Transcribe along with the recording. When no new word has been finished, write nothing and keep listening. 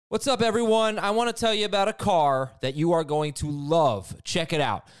What's up, everyone? I want to tell you about a car that you are going to love. Check it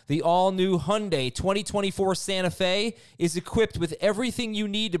out. The all-new Hyundai 2024 Santa Fe is equipped with everything you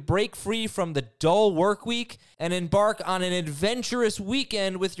need to break free from the dull work week and embark on an adventurous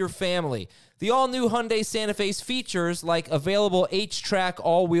weekend with your family. The all-new Hyundai Santa Fe's features like available H-Track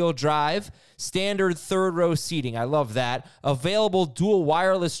all-wheel drive, standard third-row seating, I love that, available dual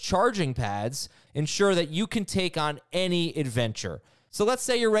wireless charging pads, ensure that you can take on any adventure. So let's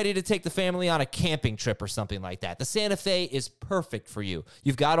say you're ready to take the family on a camping trip or something like that. The Santa Fe is perfect for you.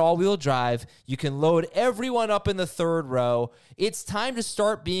 You've got all-wheel drive. You can load everyone up in the third row. It's time to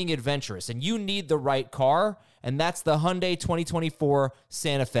start being adventurous, and you need the right car, and that's the Hyundai 2024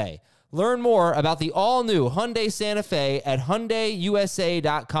 Santa Fe. Learn more about the all-new Hyundai Santa Fe at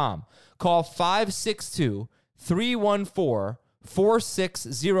HyundaiUSA.com. Call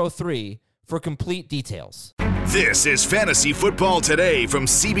 562-314-4603 for complete details. This is Fantasy Football Today from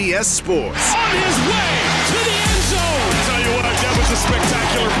CBS Sports. On his way to the end zone. I tell you what, that was a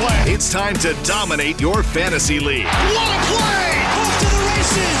spectacular play. It's time to dominate your fantasy league. What a play! Off to the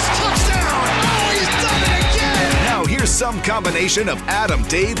races. Touchdown. Oh, he's done it again. Now here's some combination of Adam,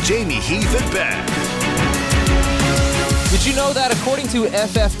 Dave, Jamie, Heath, and Ben. Did you know that according to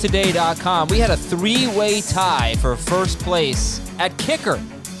FFtoday.com, we had a three-way tie for first place at kicker?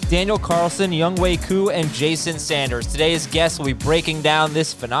 Daniel Carlson, Younghoe Koo, and Jason Sanders. Today's guests will be breaking down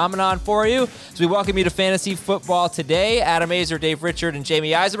this phenomenon for you. So we welcome you to Fantasy Football Today. Adam Azer, Dave Richard, and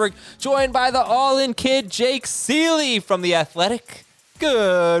Jamie Eisenberg, joined by the all-in kid, Jake Ciely from The Athletic.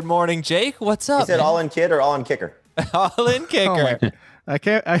 Good morning, Jake. What's up? You said man? all-in kid or all-in kicker? All-in kicker. Oh I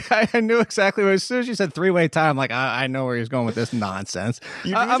can't. I knew exactly what. As soon as you said three-way tie, I'm like, I know where he's going with this nonsense.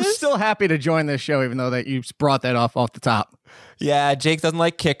 I'm still happy to join this show, even though that you brought that off the top. Yeah, Jake doesn't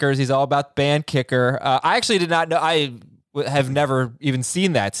like kickers. He's all about band kicker. I actually did not know. I have never even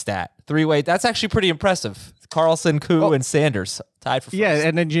seen that stat. Three-way. That's actually pretty impressive. Carlson, Koo, and Sanders tied for first. Yeah,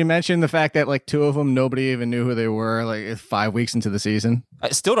 and then you mentioned the fact that like two of them, nobody even knew who they were. Like 5 weeks into the season, I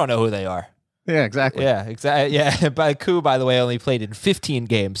still don't know who they are. Yeah, exactly. Yeah, exactly. Yeah, but Koo, by the way, only played in 15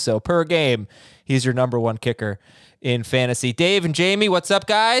 games. So per game, he's your number one kicker in fantasy. Dave and Jamie, what's up,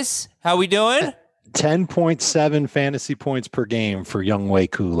 guys? How we doing? 10.7 fantasy points per game for Younghoe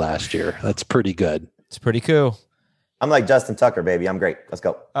Koo last year. That's pretty good. It's pretty cool. I'm like Justin Tucker, baby. I'm great. Let's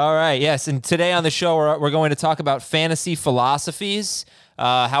go. All right, yes. And today on the show, we're going to talk about fantasy philosophies.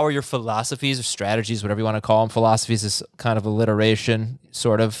 How are your philosophies or strategies, whatever you want to call them? Philosophies is kind of alliteration,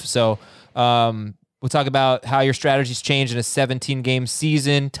 sort of. So we'll talk about how your strategies change in a 17-game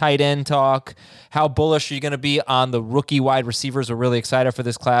season, tight end talk, how bullish are you going to be on the rookie wide receivers. We're really excited for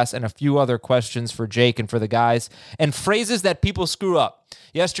this class, and a few other questions for Jake and for the guys, and phrases that people screw up.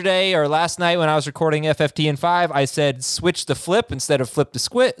 Yesterday or last night when I was recording FFT in 5, I said switch the flip instead of flip the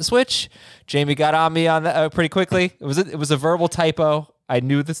switch. Jamie got on me on that pretty quickly. It was a verbal typo. I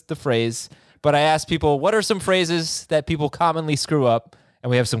knew the phrase, but I asked people, what are some phrases that people commonly screw up? And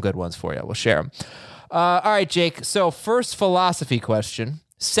we have some good ones for you. We'll share them. All right, Jake. So first philosophy question,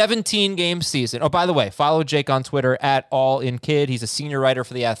 17-game season. Oh, by the way, follow Jake on Twitter at AllInKid. He's a senior writer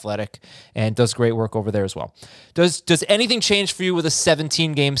for The Athletic and does great work over there as well. Does anything change for you with a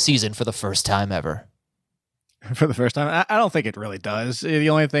 17-game season for the first time ever? For the first time, I don't think it really does. The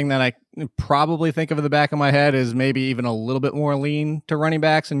only thing that I probably think of in the back of my head is maybe even a little bit more lean to running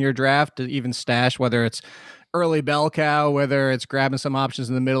backs in your draft to even stash, whether it's early bell cow, whether it's grabbing some options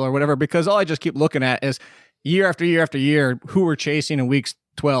in the middle or whatever, because all I just keep looking at is year after year after year, who we're chasing in weeks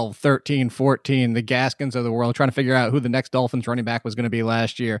 12, 13, 14, the Gaskins of the world, trying to figure out who the next Dolphins running back was going to be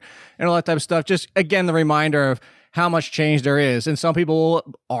last year and all that type of stuff. Just, again, the reminder of how much change there is. And some people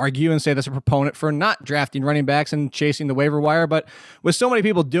will argue and say that's a proponent for not drafting running backs and chasing the waiver wire. But with so many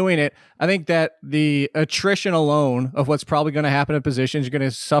people doing it, I think that the attrition alone of what's probably going to happen in positions, you're going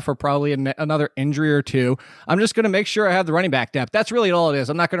to suffer probably another injury or two. I'm just going to make sure I have the running back depth. That's really all it is.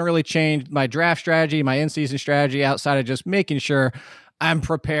 I'm not going to really change my draft strategy, my in-season strategy outside of just making sure I'm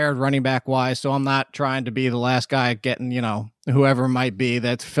prepared running back wise, so I'm not trying to be the last guy getting, whoever it might be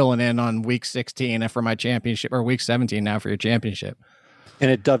that's filling in on week 16 for my championship, or week 17 now for your championship.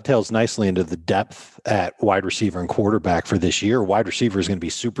 And it dovetails nicely into the depth at wide receiver and quarterback for this year. Wide receiver is going to be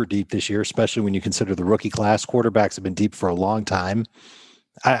super deep this year, especially when you consider the rookie class. Quarterbacks have been deep for a long time.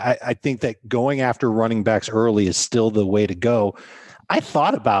 I think that going after running backs early is still the way to go. I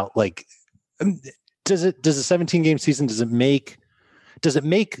thought about does a 17-game season, does it make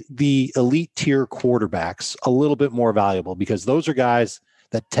the elite tier quarterbacks a little bit more valuable? Because those are guys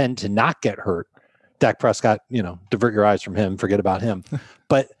that tend to not get hurt. Dak Prescott, divert your eyes from him, forget about him.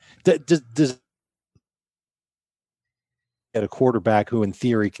 But does a quarterback who, in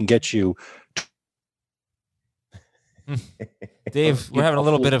theory, can get you. Dave, we're having a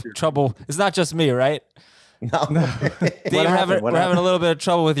little bit of trouble. It's not just me, right? No. Dave, we're having a little bit of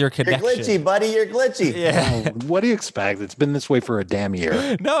trouble with your You're connection. glitchy, buddy. You're glitchy. Yeah. Oh, what do you expect? It's been this way for a damn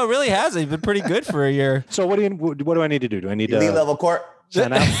year. No, it really hasn't. You've been pretty good for a year. So what do I need to do? Do I need to Elite level court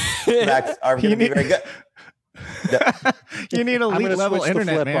sign out? backs are going to be very good. You need I'm elite gonna level switch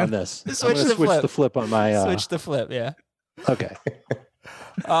internet, the flip man. on this. Switch I'm the gonna switch flip. the flip on my. Switch the flip, yeah. Okay.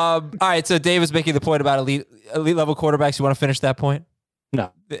 All right, so Dave was making the point about elite level quarterbacks. You want to finish that point?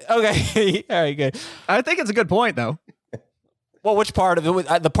 No. Okay. All right, good. I think it's a good point, though. Well, which part of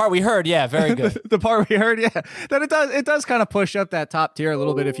it? The part we heard, yeah, very good. The part we heard, yeah, that it does kind of push up that top tier a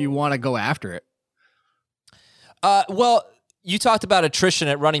little bit if you want to go after it. Well, you talked about attrition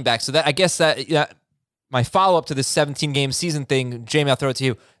at running back, so that I guess that my follow up to this 17-game season thing, Jamie, I'll throw it to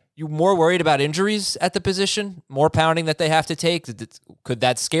you. You more worried about injuries at the position, more pounding that they have to take? Could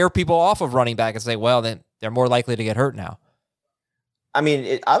that scare people off of running back and say, well, then they're more likely to get hurt now? I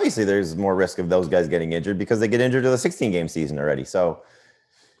mean, obviously there's more risk of those guys getting injured because they get injured to the 16-game season already. So,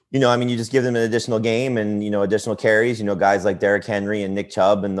 I mean, you just give them an additional game and, additional carries, guys like Derrick Henry and Nick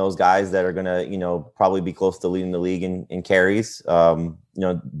Chubb and those guys that are going to, probably be close to leading the league in carries,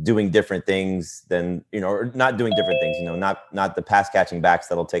 doing different things than, or not doing different things, not the pass catching backs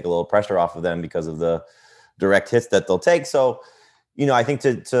that'll take a little pressure off of them because of the direct hits that they'll take. So, I think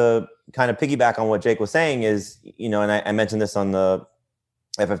to kind of piggyback on what Jake was saying is, and I mentioned this on the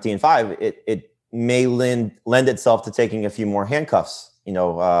FFT and 5, it may lend itself to taking a few more handcuffs,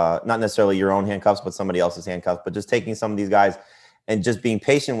 not necessarily your own handcuffs, but somebody else's handcuffs, but just taking some of these guys and just being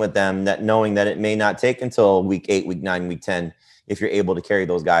patient with them, that knowing that it may not take until week 8, week 9, week 10, if you're able to carry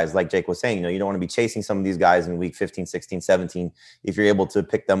those guys. Like Jake was saying, you don't want to be chasing some of these guys in week 15, 16, 17. If you're able to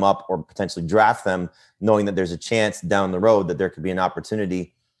pick them up or potentially draft them, knowing that there's a chance down the road that there could be an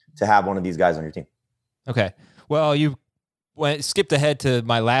opportunity to have one of these guys on your team. Okay. Well, you skipped ahead to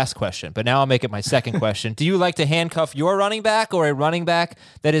my last question, but now I'll make it my second question. Do you like to handcuff your running back or a running back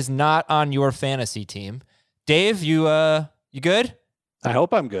that is not on your fantasy team? Dave, you good? I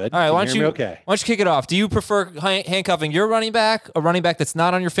hope I'm good. All right, why don't you kick it off? Do you prefer handcuffing your running back, a running back that's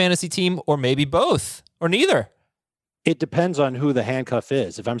not on your fantasy team, or maybe both, or neither? It depends on who the handcuff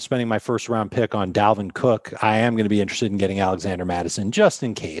is. If I'm spending my first round pick on Dalvin Cook, I am going to be interested in getting Alexander Mattison just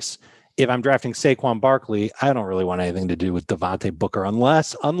in case. If I'm drafting Saquon Barkley, I don't really want anything to do with Devontae Booker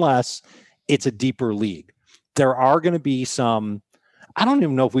unless it's a deeper league. There are going to be some, I don't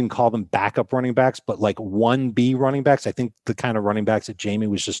even know if we can call them backup running backs, but like 1B running backs. I think the kind of running backs that Jamie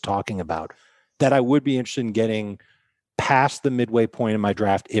was just talking about that I would be interested in getting past the midway point in my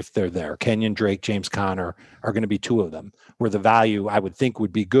draft if they're there. Kenyon Drake, James Conner are going to be two of them where the value I would think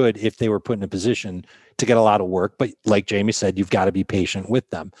would be good if they were put in a position to get a lot of work. But like Jamie said, you've got to be patient with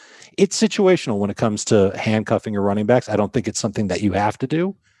them. It's situational when it comes to handcuffing your running backs. I don't think it's something that you have to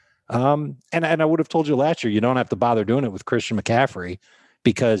do. And I would have told you last year, you don't have to bother doing it with Christian McCaffrey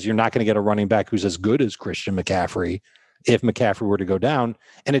because you're not going to get a running back who's as good as Christian McCaffrey if McCaffrey were to go down.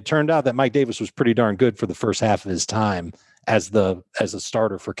 And it turned out that Mike Davis was pretty darn good for the first half of his time as a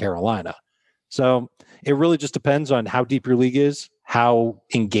starter for Carolina. So it really just depends on how deep your league is, how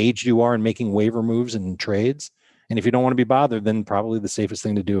engaged you are in making waiver moves and trades. And if you don't want to be bothered, then probably the safest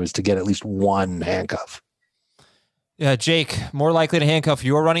thing to do is to get at least one handcuff. Yeah, Jake, more likely to handcuff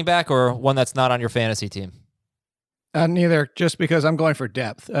your running back or one that's not on your fantasy team? Neither, just because I'm going for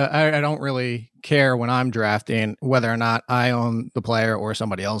depth. I don't really care when I'm drafting whether or not I own the player or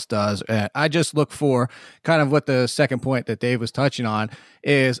somebody else does. I just look for kind of what the second point that Dave was touching on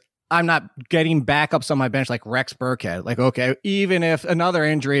is I'm not getting backups on my bench like Rex Burkhead. Like, okay, even if another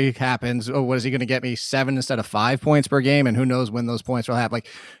injury happens, what is he going to get me 7 instead of 5 points per game? And who knows when those points will happen. Like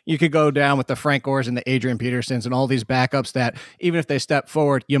you could go down with the Frank Gores and the Adrian Petersons and all these backups that even if they step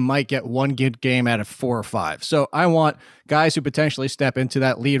forward, you might get one good game out of 4 or 5. So I want guys who potentially step into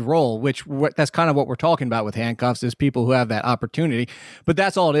that lead role, which that's kind of what we're talking about with handcuffs is people who have that opportunity. But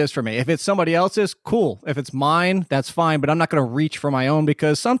that's all it is for me. If it's somebody else's, cool. If it's mine, that's fine. But I'm not going to reach for my own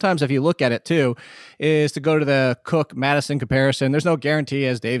because sometimes if you look at it too, is to go to the Cook-Madison comparison. There's no guarantee,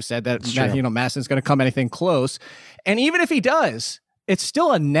 as Dave said, that Madison's going to come anything close. And even if he does, it's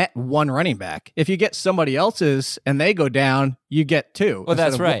still a net one running back. If you get somebody else's and they go down, you get 2. Well,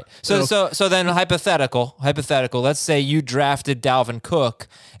 that's right. So then hypothetical, let's say you drafted Dalvin Cook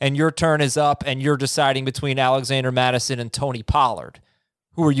and your turn is up and you're deciding between Alexander Mattison and Tony Pollard.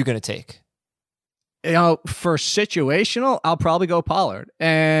 Who are you going to take? For situational, I'll probably go Pollard.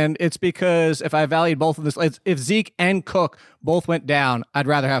 And it's because if I valued both of this, if Zeke and Cook both went down, I'd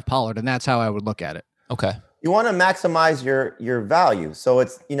rather have Pollard. And that's how I would look at it. Okay. You want to maximize your value. So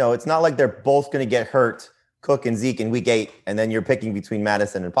it's not like they're both going to get hurt, Cook and Zeke in week 8, and then you're picking between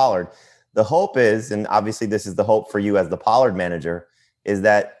Madison and Pollard. The hope is, and obviously this is the hope for you as the Pollard manager, is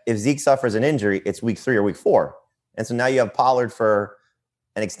that if Zeke suffers an injury, it's week 3 or week 4. And so now you have Pollard for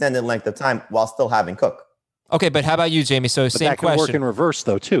an extended length of time while still having Cook. Okay, but how about you, Jamie? So But same that can question. work in reverse,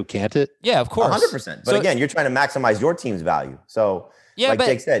 though, too, can't it? Yeah, of course. 100%. But again, you're trying to maximize your team's value. So like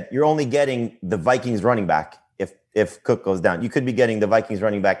Jake said, you're only getting the Vikings running back if Cook goes down. You could be getting the Vikings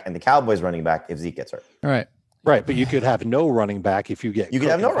running back and the Cowboys running back if Zeke gets hurt. All right. Right, but you could have no running back if you get You Cook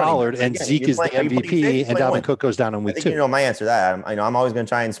could have no and running Pollard, back. and Again, Zeke is the MVP, and Dalvin win. Cook goes down in I week think 2. you know my answer to that. I'm always going to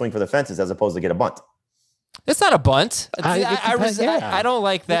try and swing for the fences as opposed to get a bunt. It's not a bunt. I don't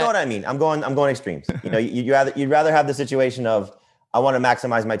like that. You know what I mean? I'm going extremes. You'd rather have the situation of I want to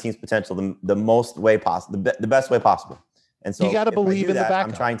maximize my team's potential the most way possible, the best way possible. And so You gotta if I believe do in the that, backup.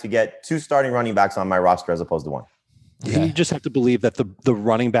 I'm trying to get 2 starting running backs on my roster as opposed to 1. You just have to believe that the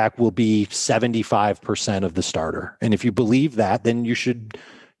running back will be 75% of the starter. And if you believe that, then you should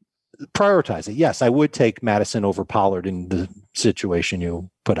prioritize it. Yes, I would take Madison over Pollard in the situation you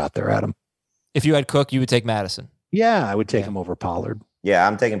put out there, Adam. If you had Cook, you would take Madison. Yeah, I would take him over Pollard. Yeah,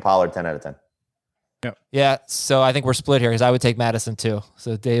 I'm taking Pollard 10 out of 10. Yeah, so I think we're split here because I would take Madison too.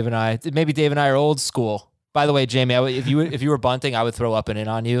 So Dave and I are old school. By the way, Jamie, if you were bunting, I would throw up and in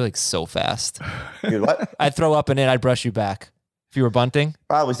on you like so fast. Dude, what? I'd throw up and in. I'd brush you back. If you were bunting,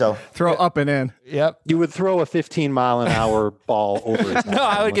 Probably so. Throw up and in. yep. You would throw a 15-mile-an-hour ball over his head. No,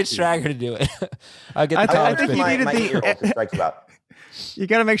 I would get Striker to do it. I'd get the I college think pitch. you needed my the- ear to strike you out. You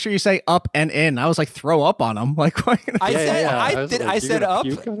got to make sure you say up and in. I was like, throw up on them. Like, what? I said yeah. I I was did. like, I you're said gonna up.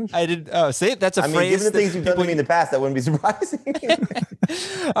 puke on him? I did. Oh, see, that's a I mean, phrase. given the that things you've done to people- me in the past, that wouldn't be surprising.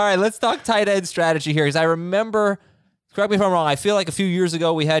 All right, let's talk tight end strategy here because I remember. Correct me if I'm wrong. I feel like a few years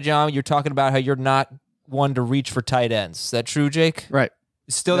ago we had you on. You're talking about how you're not one to reach for tight ends. Is that true, Jake? Right.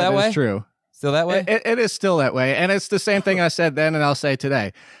 Still that way? Is true. Still that way? It is still that way. And it's the same thing I said then and I'll say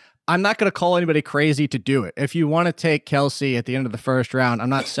today. I'm not going to call anybody crazy to do it. If you want to take Kelsey at the end of the first round, I'm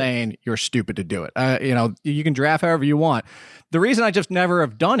not saying you're stupid to do it. You can draft however you want. The reason I just never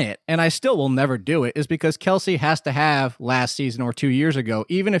have done it, and I still will never do it, is because Kelsey has to have last season or 2 years ago,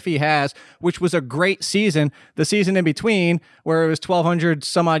 even if he has, which was a great season, the season in between where it was 1,200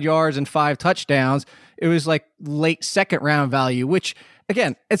 some odd yards and 5 touchdowns. It was like late second round value, which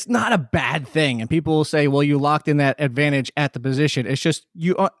again, it's not a bad thing. And people will say, well, you locked in that advantage at the position. It's just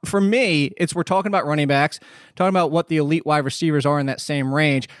for me, we're talking about running backs, talking about what the elite wide receivers are in that same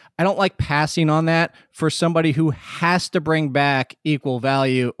range. I don't like passing on that for somebody who has to bring back equal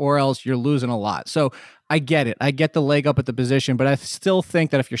value or else you're losing a lot. So I get it. I get the leg up at the position, but I still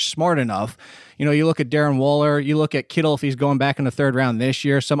think that if you're smart enough, you look at Darren Waller, you look at Kittle if he's going back in the 3rd round this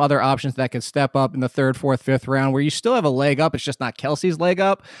year, some other options that could step up in the 3rd, 4th, 5th round where you still have a leg up. It's just not Kelsey's leg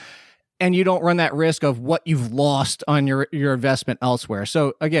up. And you don't run that risk of what you've lost on your investment elsewhere.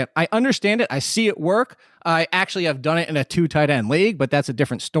 So again, I understand it. I see it work. I actually have done it in a 2 tight end league, but that's a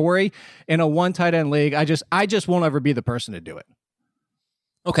different story. In a 1 tight end league, I just won't ever be the person to do it.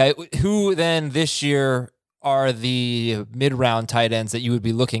 Okay, who then this year are the mid-round tight ends that you would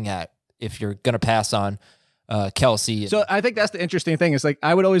be looking at if you're going to pass on Kelsey? So I think that's the interesting thing is like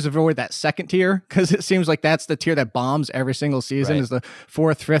I would always avoid that second tier because it seems like that's the tier that bombs every single season Right. is the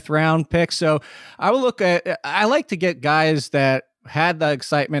 4th, 5th round pick. So I like to get guys that had the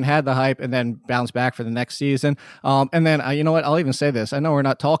excitement, had the hype, and then bounce back for the next season. And then, you know what? I'll even say this. I know we're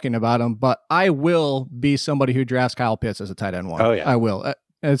not talking about him, but I will be somebody who drafts Kyle Pitts as a tight end 1. Oh, yeah. I will.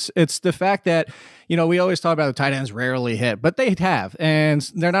 It's the fact that, we always talk about the tight ends rarely hit, but they have. And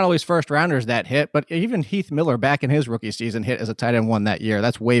they're not always first rounders that hit, but even Heath Miller back in his rookie season hit as a tight end 1 that year.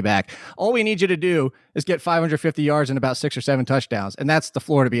 That's way back. All we need you to do is get 550 yards and about 6 or 7 touchdowns. And that's the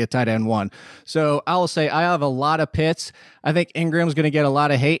floor to be a tight end 1. So I will say I have a lot of Pitts. I think Ingram's going to get a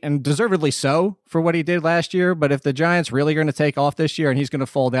lot of hate and deservedly so for what he did last year. But if the Giants really are going to take off this year and Ingram's going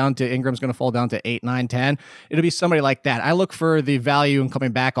to fall down to 8, 9, 10, it'll be somebody like that. I look for the value in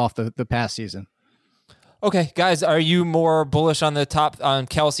coming back off the past season. Okay, guys, are you more bullish on on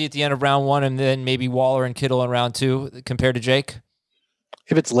Kelsey at the end of round 1 and then maybe Waller and Kittle in round 2 compared to Jake?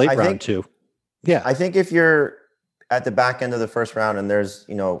 If it's late I round think- 2. Yeah. I think if you're at the back end of the first round and there's,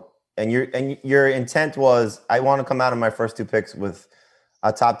 and your intent was, I want to come out of my first 2 picks with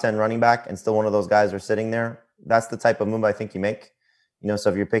a top 10 running back and still one of those guys are sitting there. That's the type of move I think you make.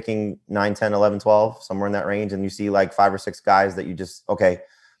 So if you're picking 9, 10, 11, 12, somewhere in that range, and you see like 5 or 6 guys that you just, okay,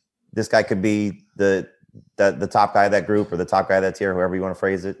 this guy could be the top guy of that group or the top guy of that tier, however you want to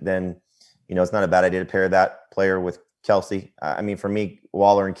phrase it, then, it's not a bad idea to pair that player with Kelsey. I mean, for me,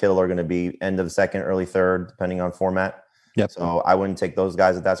 Waller and Kittle are going to be end of the second, early third, depending on format. Yep. So I wouldn't take those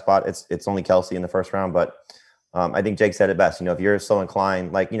guys at that spot. It's only Kelsey in the first round, but I think Jake said it best. If you're so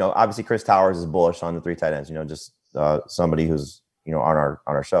inclined, obviously Chris Towers is bullish on the 3 tight ends. Just somebody who's on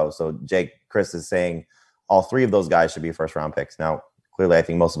our show. So Chris is saying all 3 of those guys should be first round picks. Now, clearly, I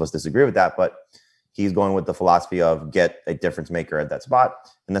think most of us disagree with that, but he's going with the philosophy of get a difference maker at that spot,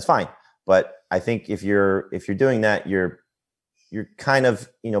 and that's fine. But I think if you're doing that, you're kind of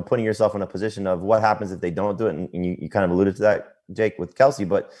putting yourself in a position of what happens if they don't do it, and you kind of alluded to that, Jake, with Kelsey.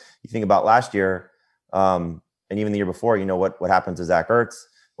 But you think about last year, and even the year before, what happened to Zach Ertz,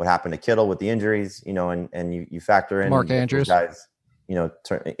 what happened to Kittle with the injuries, and you factor in Mark Andrews guys,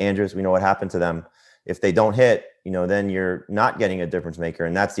 Andrews, we know what happened to them. If they don't hit, then you're not getting a difference maker.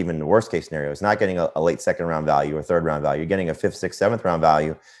 And that's even the worst case scenario. It's not getting a late second round value or third round value. You're getting a 5th, 6th, 7th round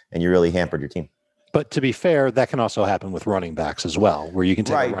value, and you really hampered your team. But to be fair, that can also happen with running backs as well, where you can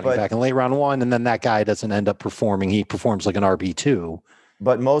take a running back in late round 1, and then that guy doesn't end up performing. He performs like an RB2.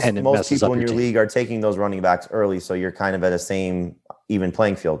 But most people in your league are taking those running backs early, so you're kind of at a same even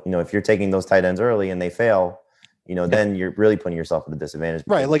playing field. If you're taking those tight ends early and they fail, then you're really putting yourself at a disadvantage.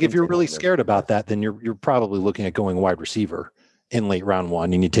 Right. Like if you're really scared about that, then you're probably looking at going wide receiver in late round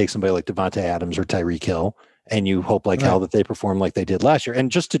 1, and you take somebody like Devontae Adams or Tyreek Hill, and you hope hell that they perform like they did last year.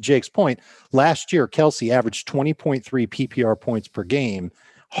 And just to Jake's point, last year, Kelsey averaged 20.3 PPR points per game.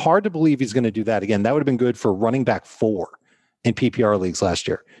 Hard to believe he's going to do that again. That would have been good for running back 4 in PPR leagues last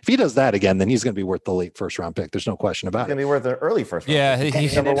year. If he does that again, then he's going to be worth the late first round pick. There's no question about it. He's going to be worth an early first round. Yeah,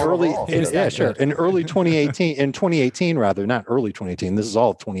 pick. sure. In early 2018, rather, not early 2018. This is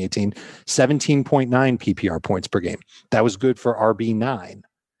all of 2018. 17.9 PPR points per game. That was good for RB9.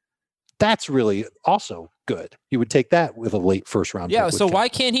 That's really also good. You would take that with a late first round. Yeah. pick So why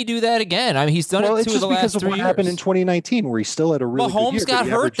can't he do that again? I mean, he's done it 2 of the last 3 years. What happened in 2019, where he still had a really good year. Mahomes got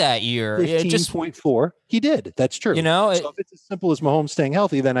hurt that year. 15.4. He did. That's true. So if it's as simple as Mahomes staying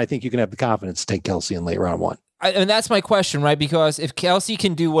healthy, then I think you can have the confidence to take Kelsey in late round 1. And that's my question, right? Because if Kelsey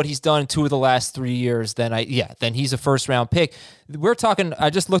can do what he's done in 2 of the last 3 years, then he's a first round pick. We're talking. I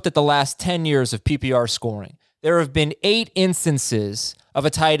just looked at the last 10 years of PPR scoring. There have been 8 instances of a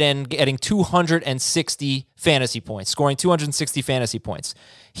tight end getting 260 fantasy points, scoring 260 fantasy points.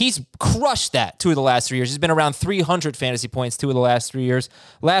 He's crushed that 2 of the last 3 years. He's been around 300 fantasy points 2 of the last 3 years.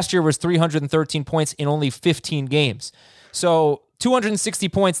 Last year was 313 points in only 15 games. So 260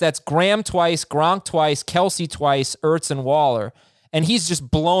 points, that's Graham twice, Gronk twice, Kelsey twice, Ertz and Waller. And he's just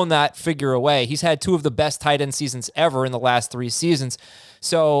blown that figure away. He's had 2 of the best tight end seasons ever in the last 3 seasons.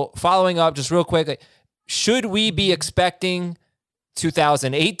 So following up just real quick, should we be expecting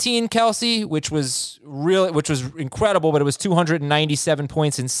 2018 Kelsey, which was incredible, but it was 297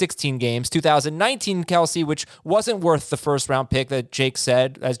 points in 16 games. 2019 Kelsey, which wasn't worth the first round pick that Jake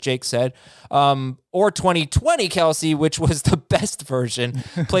said, or 2020 Kelsey, which was the best version,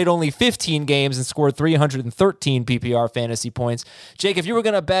 played only 15 games and scored 313 PPR fantasy points. Jake, if you were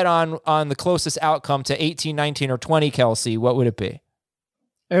going to bet on the closest outcome to 18, 19, or 20 Kelsey, what would it be?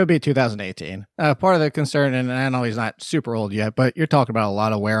 It would be 2018. Part of the concern, and I know he's not super old yet, but you're talking about a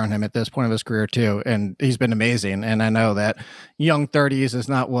lot of wear on him at this point of his career too, and he's been amazing. And I know that young 30s is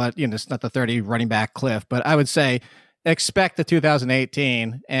not it's not the 30 running back cliff, but I would say expect the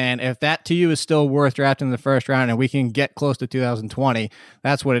 2018. And if that to you is still worth drafting in the first round and we can get close to 2020,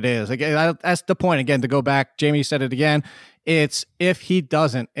 that's what it is. Again, that's the point. Again, to go back, Jamie said it again. It's if he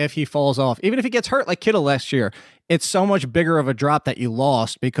falls off, even if he gets hurt like Kittle last year, it's so much bigger of a drop that you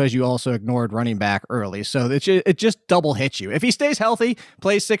lost because you also ignored running back early. So it just double hits you. If he stays healthy,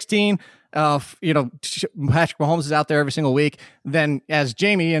 plays 16, Patrick Mahomes is out there every single week, then as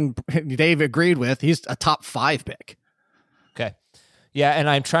Jamie and Dave agreed with, he's a top 5 pick. Okay. Yeah, and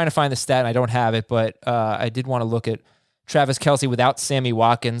I'm trying to find the stat, and I don't have it, but I did want to look at Travis Kelce without Sammy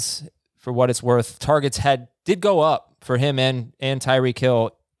Watkins. For what it's worth, targets did go up for him and Tyreek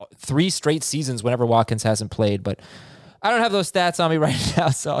Hill 3 straight seasons whenever Watkins hasn't played, but I don't have those stats on me right now,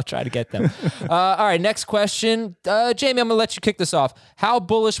 so I'll try to get them. All right, next question. Jamie, I'm going to let you kick this off. How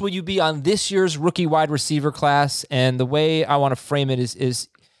bullish will you be on this year's rookie wide receiver class? And the way I want to frame it is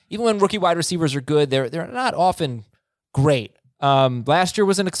even when rookie wide receivers are good, they're not often great. Last year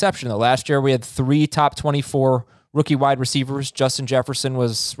was an exception, though. Last year we had 3 top 24 rookie wide receivers. Justin Jefferson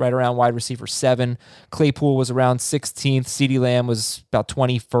was right around wide receiver 7. Claypool was around 16th. CeeDee Lamb was about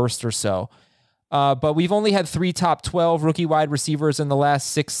 21st or so. But we've only had 3 top 12 rookie wide receivers in the last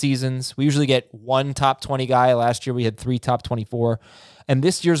 6 seasons. We usually get 1 top 20 guy. Last year we had 3 top 24. And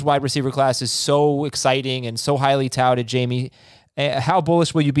this year's wide receiver class is so exciting and so highly touted, Jamie. How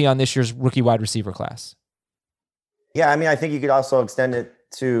bullish will you be on this year's rookie wide receiver class? Yeah, I mean, I think you could also extend it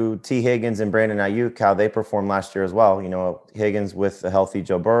to T. Higgins and Brandon Ayuk, how they performed last year as well. Higgins with a healthy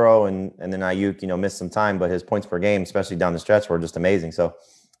Joe Burrow, and then Ayuk, missed some time, but his points per game, especially down the stretch, were just amazing. So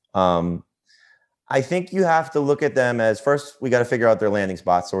I think you have to look at them as, first, we got to figure out their landing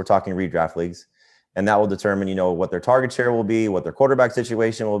spots. So we're talking redraft leagues, and that will determine, what their target share will be, what their quarterback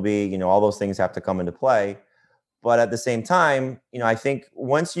situation will be. All those things have to come into play. But at the same time, I think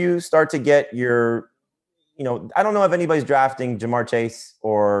once you start to get your, I don't know if anybody's drafting Jamar Chase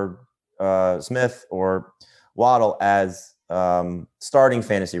or Smith or Waddle as starting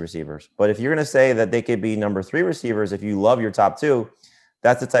fantasy receivers. But if you're going to say that they could be number 3 receivers, if you love your top 2,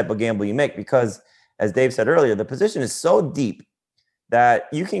 that's the type of gamble you make, because as Dave said earlier, the position is so deep that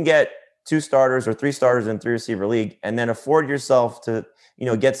you can get 2 starters or 3 starters in 3 receiver league and then afford yourself to,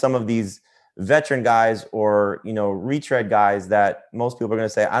 get some of these veteran guys or, retread guys that most people are going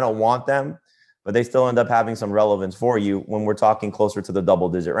to say, I don't want them, but they still end up having some relevance for you when we're talking closer to the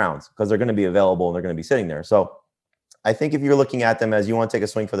double-digit rounds, because they're going to be available and they're going to be sitting there. So I think if you're looking at them as you want to take a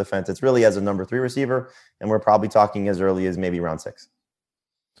swing for the fence, it's really as a number 3 receiver, and we're probably talking as early as maybe round 6.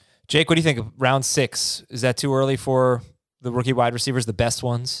 Jake, what do you think of round 6? Is that too early for the rookie wide receivers, the best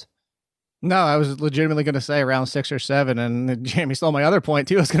ones? No, I was legitimately going to say around 6 or 7, and Jamie stole my other point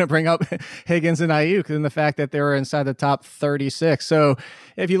too. I was going to bring up Higgins and Ayuk and the fact that they were inside the top 36. So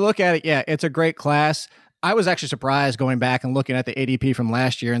if you look at it, yeah, it's a great class. I was actually surprised going back and looking at the ADP from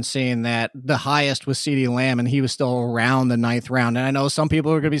last year and seeing that the highest was CeeDee Lamb, and he was still around the 9th round. And I know some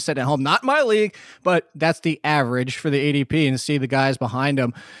people are going to be sitting at home, not my league, but that's the average for the ADP, and see the guys behind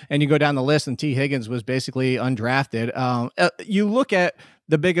him. And you go down the list, and T. Higgins was basically undrafted. You look at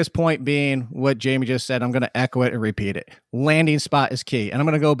the biggest point being what Jamie just said. I'm going to echo it and repeat it. Landing spot is key. And I'm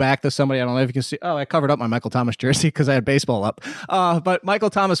going to go back to somebody. I don't know if you can see. Oh, I covered up my Michael Thomas jersey because I had baseball up. But Michael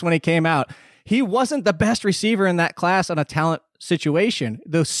Thomas, when he came out, he wasn't the best receiver in that class on a talent situation.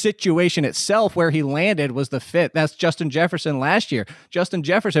 The situation itself where he landed was the fit. That's Justin Jefferson last year. Justin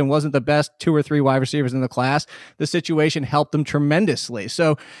Jefferson wasn't the best 2 or 3 wide receivers in the class. The situation helped them tremendously.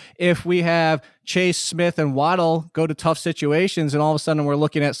 So if we have Chase, Smith, and Waddle go to tough situations, and all of a sudden we're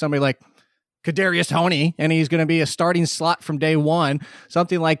looking at somebody like Kadarius Toney, and he's going to be a starting slot from day one,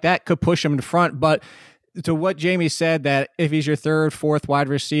 something like that could push him in front. But to what Jamie said, that if he's your 3rd, 4th wide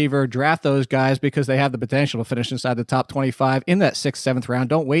receiver, draft those guys because they have the potential to finish inside the top 25 in that 6th, 7th round.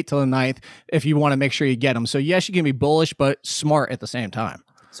 Don't wait till the 9th if you want to make sure you get them. So yes, you can be bullish, but smart at the same time.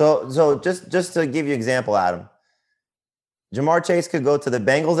 So just to give you an example, Adam, Jamar Chase could go to the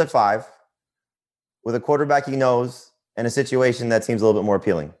Bengals at 5 with a quarterback he knows and a situation that seems a little bit more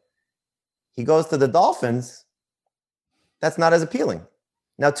appealing. He goes to the Dolphins. That's not as appealing.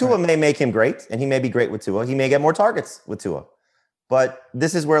 Now, Tua may make him great, and he may be great with Tua. He may get more targets with Tua. But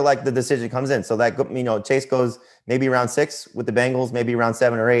this is where, the decision comes in. So that, Chase goes maybe round 6 with the Bengals, maybe round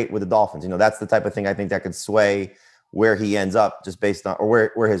 7 or 8 with the Dolphins. That's the type of thing I think that could sway where he ends up just based on,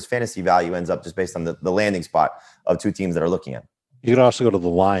 or where his fantasy value ends up just based on the landing spot of 2 teams that are looking at. You could also go to the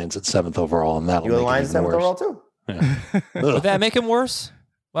Lions at 7th overall, and that'll You go to the make Lions it 7th worse. overall too. Yeah. Would that make him worse?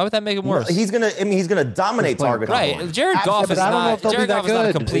 Why would that make him worse? He's gonna dominate targets. Right. Jared Goff is I don't know not. if they'll Jared be Goff that is not a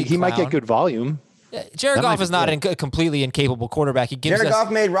good. complete. He might clown. get good volume. Yeah, Jared Goff is not a completely incapable quarterback. He gives Jared us. Goff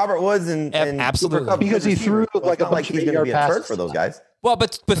made Robert Woods and absolutely. Cooper Kupp Because he threw like a bunch of he's going to 8-yard be a turd passes for those guys. Well,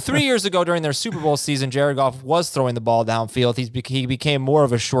 but 3 years ago during their Super Bowl season, Jared Goff was throwing the ball downfield. He became more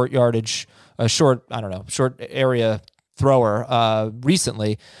of a short area thrower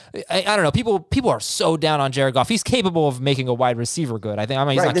recently. I don't know. People are so down on Jared Goff. He's capable of making a wide receiver good. He's not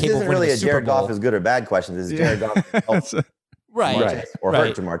This capable isn't of really winning a the Super Jared Bowl. Goff is good or bad question. This is Jared Goff Right. or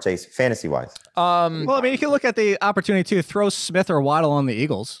hurt Jamar Chase fantasy wise. Well, I mean, you can look at the opportunity to throw Smith or Waddle on the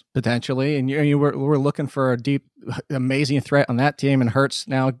Eagles potentially, and we're looking for a deep, amazing threat on that team, and Hurts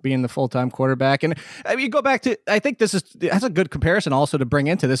now being the full-time quarterback. And I mean, you go back to, I think that's a good comparison also to bring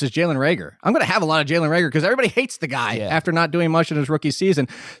into this is Jalen Reagor. I'm going to have a lot of Jalen Reagor because everybody hates the guy after not doing much in his rookie season.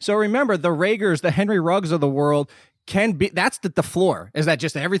 So remember, the Reagors, the Henry Ruggs of the world, can be, that's the floor, is that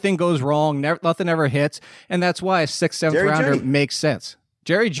just everything goes wrong, nothing ever hits, and that's why a 6th, 7th rounder makes sense.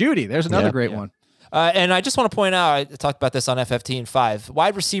 Jerry Jeudy, there's another great one. And I just want to point out, I talked about this on FF5.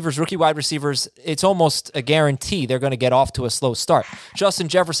 Wide receivers, rookie wide receivers, it's almost a guarantee they're going to get off to a slow start. Justin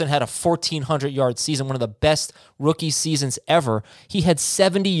Jefferson had a 1,400-yard season, one of the best rookie seasons ever. He had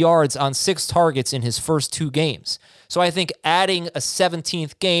 70 yards on 6 targets in his first 2 games. So I think adding a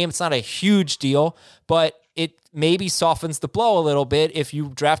 17th game, it's not a huge deal, but it maybe softens the blow a little bit if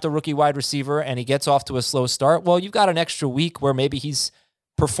you draft a rookie wide receiver and he gets off to a slow start. Well, you've got an extra week where maybe he's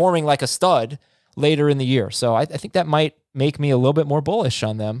performing like a stud later in the year. So I think that might make me a little bit more bullish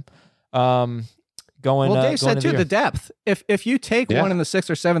on them. going. Well, going Dave said into too, the depth. If you take one in the 6th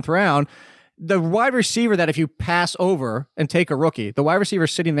or 7th round, the wide receiver that if you pass over and take a rookie, the wide receiver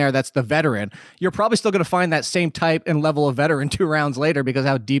sitting there, that's the veteran, you're probably still going to find that same type and level of veteran 2 rounds later because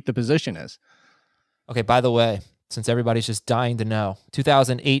how deep the position is. Okay, by the way, since everybody's just dying to know,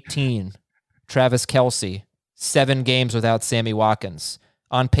 2018, Travis Kelce, 7 games without Sammy Watkins,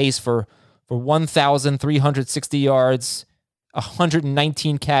 on pace for 1,360 yards,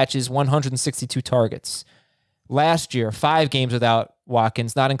 119 catches, 162 targets. Last year, 5 games without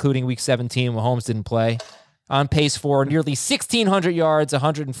Watkins, not including Week 17 when Mahomes didn't play, on pace for nearly 1,600 yards,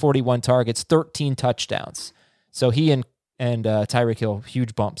 141 targets, 13 touchdowns. So he and Tyreek Hill,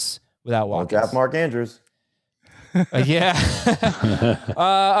 huge bumps without Watkins. Draft Mark Andrews. Yeah.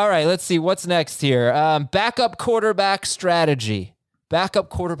 All right, let's see. What's next here? Backup quarterback strategy.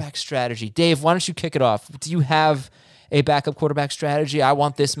 Dave, why don't you kick it off? Do you have a backup quarterback strategy? I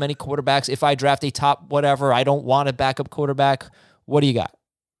want this many quarterbacks. If I draft a top whatever, I don't want a backup quarterback. What do you got?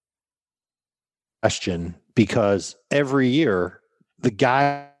 Question, because every year the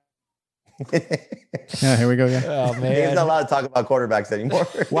guy. Yeah, here we go. Yeah. Oh, man. Dave's not allowed to talk about quarterbacks anymore.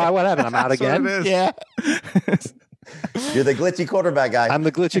 Why? What happened? I'm out again. Yeah. You're the glitchy quarterback guy. I'm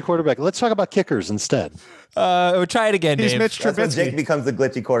the glitchy quarterback. Let's talk about kickers instead. We'll try it again, He's Dave. Mitch That's when Trubisky. Jake becomes the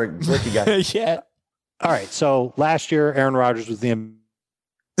glitchy guy. Yeah. All right. So last year, Aaron Rodgers was the.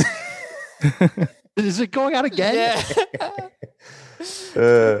 Is it going out again?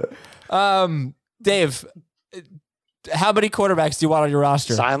 Yeah. Dave, how many quarterbacks do you want on your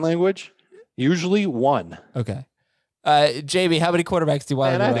roster? Sign language, usually 1. Okay. Jamie, how many quarterbacks do you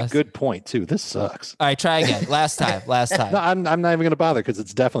want Man, on I your had a roster? good point too. This sucks. All right, try again. Last time. No, I'm not even going to bother because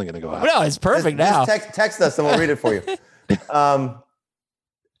it's definitely going to go out. No, it's perfect now. Just text us and we'll read it for you.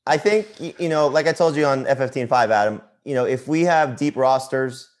 I think, like I told you on F15.5, Adam, if we have deep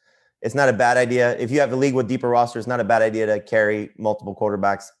rosters, it's not a bad idea. If you have a league with deeper rosters, it's not a bad idea to carry multiple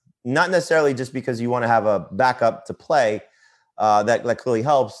quarterbacks. Not necessarily just because you want to have a backup to play that clearly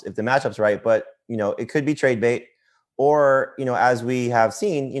helps if the matchup's right, but, it could be trade bait. Or, as we have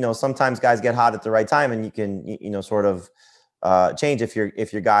seen, sometimes guys get hot at the right time and you can, sort of change if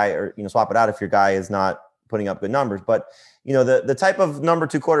your guy or, swap it out if your guy is not putting up good numbers. But, the type of number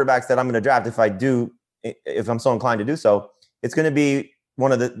 2 quarterbacks that I'm going to draft, if I'm so inclined to do so, it's going to be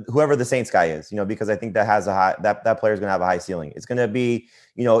one of whoever the Saints guy is, because I think that has that player is going to have a high ceiling. It's going to be,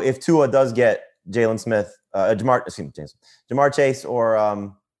 if Tua does get Jalen Smith, Jamar Chase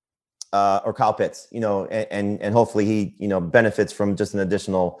or Kyle Pitts, and hopefully he, benefits from just an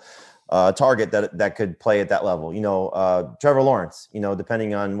additional target that could play at that level. Trevor Lawrence,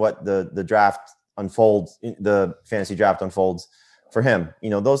 depending on what the draft unfolds, the fantasy draft unfolds for him,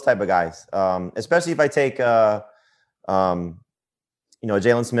 those type of guys, especially if I take,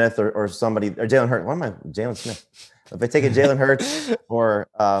 Jalen Smith or somebody or Jalen Hurts. What am I? Jalen Smith. If I take a Jalen Hurts or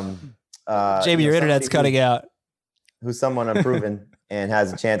Jamie, your internet's cutting out. Who's someone unproven and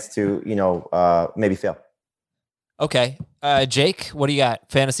has a chance to, maybe fail. Okay. Jake, what do you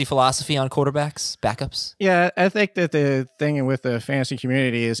got? Fantasy philosophy on quarterbacks, backups? Yeah, I think that the thing with the fantasy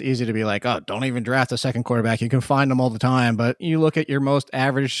community is easy to be like, oh, don't even draft a second quarterback. You can find them all the time. But you look at your most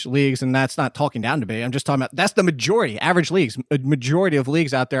average leagues, and that's not talking down to me. I'm just talking about that's the majority, average leagues, a majority of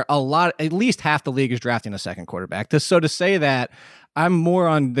leagues out there. At least half the league is drafting a second quarterback. So to say that, I'm more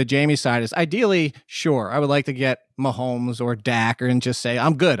on the Jamie side is ideally, sure, I would like to get Mahomes or Dak and just say,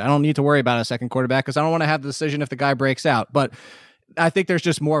 I'm good. I don't need to worry about a second quarterback because I don't want to have the decision if the guy breaks out. But I think there's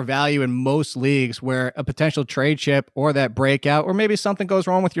just more value in most leagues where a potential trade chip or that breakout, or maybe something goes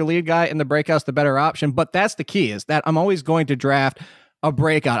wrong with your lead guy and the breakout's the better option. But that's the key, is that I'm always going to draft a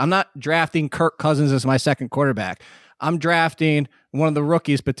breakout. I'm not drafting Kirk Cousins as my second quarterback. I'm drafting one of the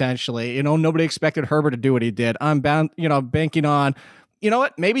rookies potentially. Nobody expected Herbert to do what he did. I'm banking on,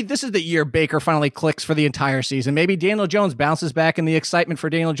 maybe this is the year Baker finally clicks for the entire season. Maybe Daniel Jones bounces back in the excitement for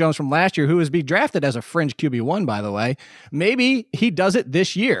Daniel Jones from last year, who was being drafted as a fringe QB1, by the way. Maybe he does it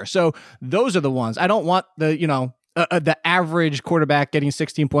this year. So those are the ones. I don't want the average quarterback getting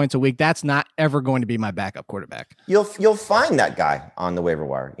 16 points a week. That's not ever going to be my backup quarterback. You'll find that guy on the waiver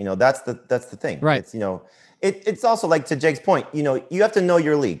wire. That's the thing. Right. It's also like to Jake's point, you have to know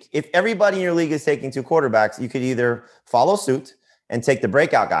your league. If everybody in your league is taking 2 quarterbacks, you could either follow suit and take the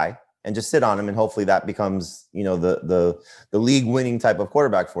breakout guy and just sit on him, and hopefully that becomes, the league winning type of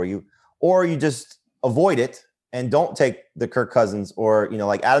quarterback for you, or you just avoid it and don't take the Kirk Cousins, or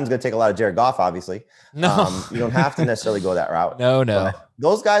like Adam's going to take a lot of Jared Goff. Obviously, No, you don't have to necessarily go that route. No. But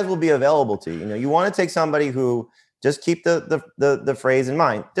those guys will be available to you. You want to take somebody who just keep the phrase in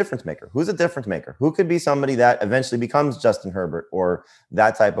mind. Difference maker. Who's a difference maker? Who could be somebody that eventually becomes Justin Herbert or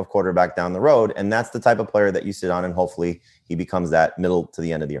that type of quarterback down the road? And that's the type of player that you sit on, and hopefully he becomes that middle to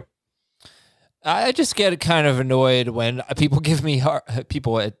the end of the year. I just get kind of annoyed when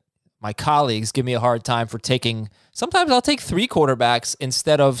my colleagues give me a hard time for taking. Sometimes I'll take 3 quarterbacks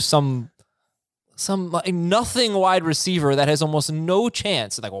instead of some like nothing wide receiver that has almost no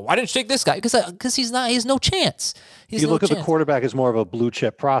chance. Like, well, why didn't you take this guy? Because he has no chance. You look at the quarterback as more of a blue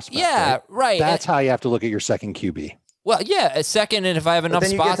chip prospect. Yeah, right. That's how you have to look at your second QB. Well, yeah, a second, and if I have enough then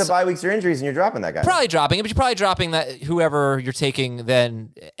you spots, get to bye weeks or injuries, and you're dropping that guy. Probably dropping him, but you're probably dropping that whoever you're taking.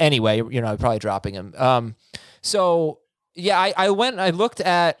 Then anyway, probably dropping him. So yeah, I went and I looked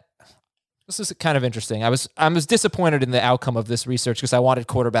at. This is kind of interesting. I was disappointed in the outcome of this research because I wanted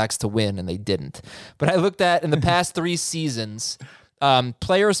quarterbacks to win and they didn't. But I looked at in the past 3 seasons,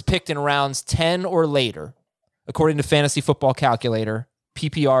 players picked in rounds 10 or later, according to Fantasy Football Calculator,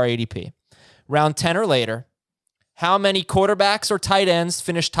 PPR ADP. Round 10 or later, how many quarterbacks or tight ends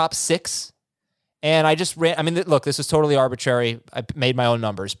finished top 6? And I just ran. I mean, look, this is totally arbitrary. I made my own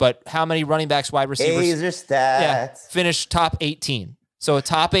numbers, but how many running backs, wide receivers, finished top 18? So a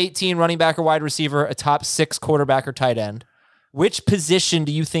top 18 running back or wide receiver, a top 6 quarterback or tight end. Which position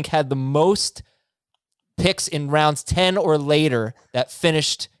do you think had the most picks in rounds 10 or later that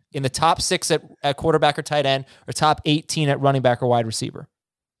finished in the top 6 at quarterback or tight end, or top 18 at running back or wide receiver?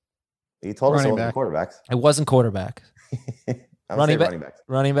 You told us it wasn't quarterbacks. It wasn't quarterback. running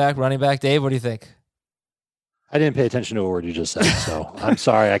back. Dave, what do you think? I didn't pay attention to a word you just said, so I'm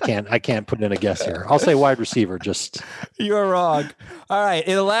sorry. I can't put in a guess here. I'll say wide receiver. Just you're wrong. All right.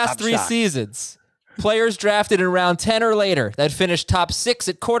 In the last 3 seasons, players drafted in round 10 or later that finished top 6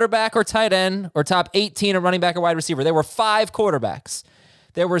 at quarterback or tight end, or top 18 at running back or wide receiver. There were 5 quarterbacks.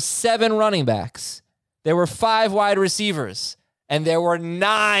 There were 7 running backs. There were 5 wide receivers, and there were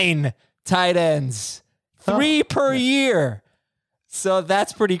 9 tight ends. 3 per year. So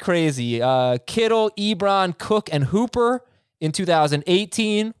that's pretty crazy. Kittle, Ebron, Cook, and Hooper in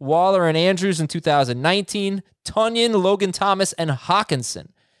 2018. Waller and Andrews in 2019. Tunyon, Logan Thomas, and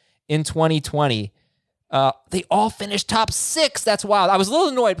Hawkinson in 2020. They all finished top 6. That's wild. I was a little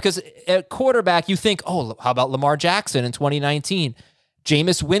annoyed because at quarterback, you think, oh, how about Lamar Jackson in 2019?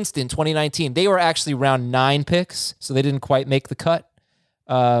 Jameis Winston, 2019. They were actually round 9 picks, so they didn't quite make the cut.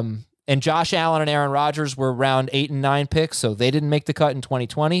 And Josh Allen and Aaron Rodgers were round 8 and 9 picks, so they didn't make the cut in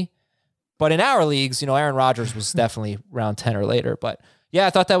 2020. But in our leagues, Aaron Rodgers was definitely round 10 or later. But yeah, I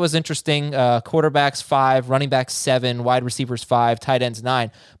thought that was interesting. Quarterbacks 5, running backs 7, wide receivers 5, tight ends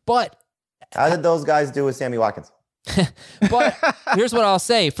 9. But how did those guys do with Sammy Watkins? But here's what I'll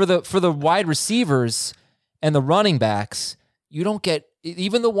say. For the wide receivers and the running backs, you don't get,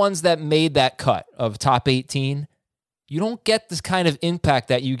 even the ones that made that cut of top 18, you don't get this kind of impact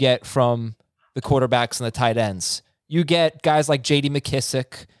that you get from the quarterbacks and the tight ends. You get guys like J.D.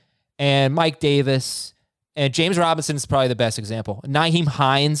 McKissick and Mike Davis, and James Robinson is probably the best example. Nyheim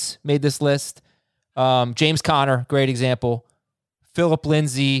Hines made this list. James Conner, great example. Phillip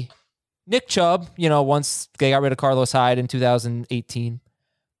Lindsay, Nick Chubb, once they got rid of Carlos Hyde in 2018.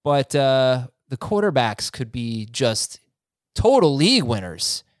 But the quarterbacks could be just total league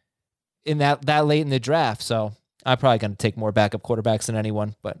winners in that late in the draft. So I'm probably going to take more backup quarterbacks than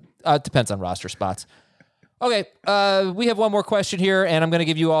anyone, but it depends on roster spots. Okay, we have one more question here, and I'm going to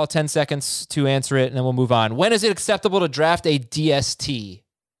give you all 10 seconds to answer it, and then we'll move on. When is it acceptable to draft a DST?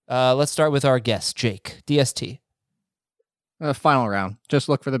 Let's start with our guest, Jake. DST. Final round. Just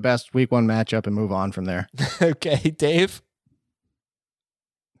look for the best week 1 matchup and move on from there. Okay, Dave?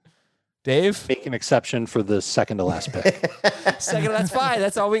 Make an exception for the second to last pick. That's fine.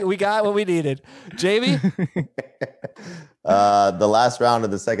 That's all we got what we needed. Jamie? The last round or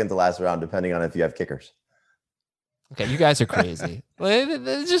the second to last round, depending on if you have kickers. Okay, you guys are crazy.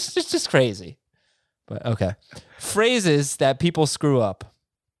 It's just crazy. But okay. Phrases that people screw up.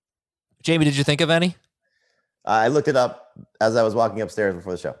 Jamie, did you think of any? I looked it up as I was walking upstairs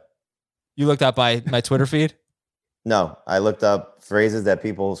before the show. You looked up my Twitter feed? No, I looked up phrases that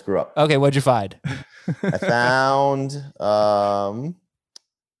people screw up. Okay, what'd you find? I found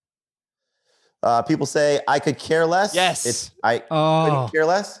people say, I could care less. Yes. I couldn't care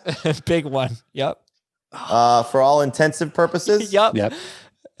less. Big one. Yep. For all intensive purposes. Yep.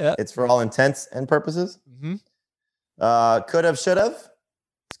 It's for all intents and purposes. Mm-hmm. Could have, should have.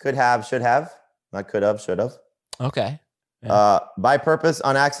 Could have, should have. Not could have, should have. Okay. Yeah. By purpose,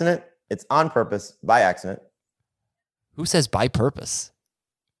 on accident. It's on purpose, by accident. Who says by purpose?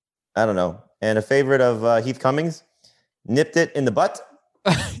 I don't know. And a favorite of Heath Cummings, nipped it in the butt.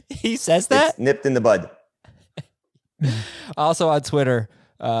 He says that? It's nipped in the bud. Also on Twitter,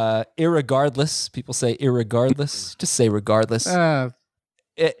 irregardless. People say irregardless. Just say regardless. Can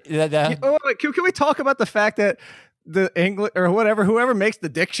we talk about the fact that the English or whoever makes the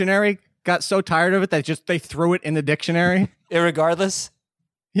dictionary got so tired of it that they threw it in the dictionary? Irregardless?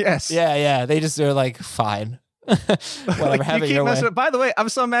 Yes. Yeah. They're like, fine. Whatever, have it your way. By the way, I'm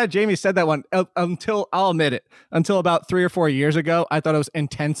so mad Jamie said that one until I'll admit it. Until about 3 or 4 years ago, I thought it was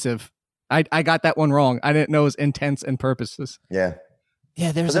intensive. I got that one wrong. I didn't know it was intents and purposes. Yeah.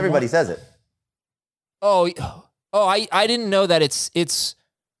 Yeah, Because everybody says it. I didn't know that it's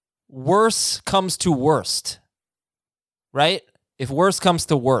worse comes to worst. Right? If worse comes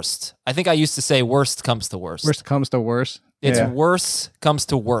to worst. I think I used to say worst comes to worst. Worst comes to worst. It's worse comes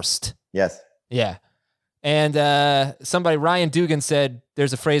to worst. Yes. Yeah. And Ryan Dugan said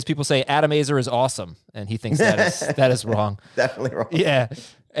there's a phrase people say, Adam Azer is awesome. And he thinks that is wrong. Definitely wrong. Yeah.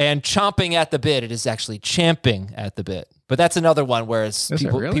 And chomping at the bit, it is actually champing at the bit. But that's another one where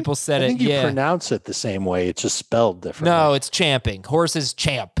people said I think it. You pronounce it the same way. It's just spelled differently. No, it's champing. Horses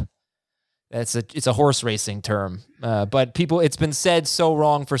champ. It's a horse racing term. But it's been said so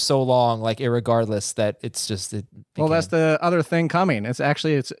wrong for so long, like irregardless, that it's just. Well, that's the other thing coming.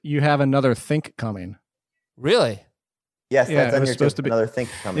 You have another think coming. Really? Yes, that's on your supposed to be another think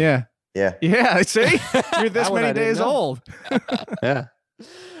coming. Yeah. Yeah. See, you're this many days old. Yeah.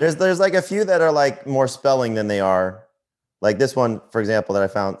 There's like a few that are like more spelling than they are. Like this one, for example, that I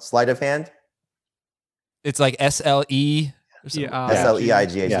found, sleight of hand. It's like SLE.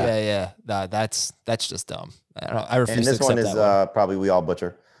 SLEIGH. Yeah. No, that's just dumb. I refuse and this to accept one is that one. probably we all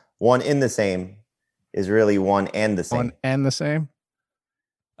butcher. One in the same is really one and the same. One and the same.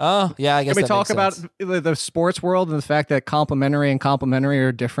 Oh, yeah, I guess Can we that talk makes about sense. the sports world and the fact that complimentary and complimentary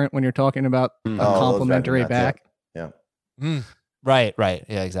are different when you're talking about a complimentary back? Yeah. Right.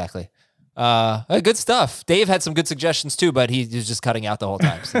 Yeah, exactly. Good stuff. Dave had some good suggestions too, but he was just cutting out the whole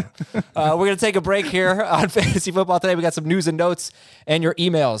time. So. We're going to take a break here on Fantasy Football Today. We got some news and notes and your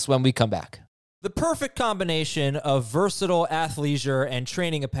emails when we come back. The perfect combination of versatile athleisure and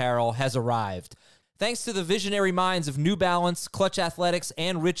training apparel has arrived. Thanks to the visionary minds of New Balance, Clutch Athletics,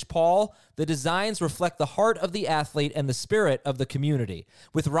 and Rich Paul, the designs reflect the heart of the athlete and the spirit of the community.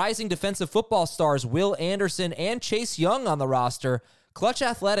 With rising defensive football stars Will Anderson and Chase Young on the roster, Clutch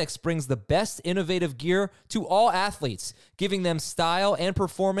Athletics brings the best innovative gear to all athletes, giving them style and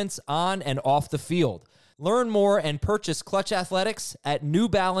performance on and off the field. Learn more and purchase Clutch Athletics at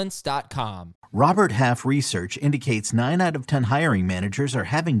newbalance.com. Robert Half research indicates 9 out of 10 hiring managers are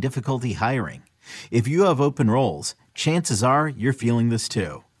having difficulty hiring. If you have open roles, chances are you're feeling this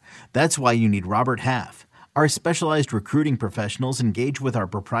too. That's why you need Robert Half. Our specialized recruiting professionals engage with our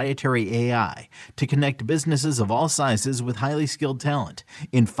proprietary AI to connect businesses of all sizes with highly skilled talent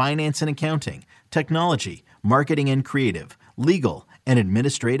in finance and accounting, technology, marketing and creative, legal, and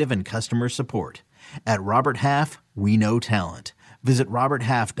administrative and customer support. At Robert Half, we know talent. Visit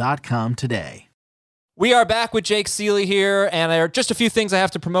roberthalf.com today. We are back with Jake Ciely here, and there are just a few things I have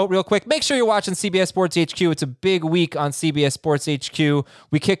to promote real quick. Make sure you're watching CBS Sports HQ. It's a big week on CBS Sports HQ.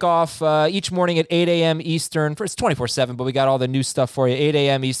 We kick off each morning at 8 a.m. Eastern. It's 24/7, but we got all the new stuff for you. 8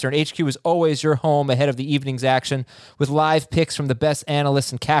 a.m. Eastern. HQ is always your home ahead of the evening's action with live picks from the best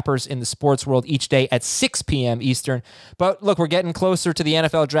analysts and cappers in the sports world each day at 6 p.m. Eastern. But look, we're getting closer to the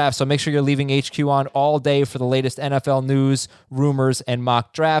NFL draft, so make sure you're leaving HQ on all day for the latest NFL news, rumors, and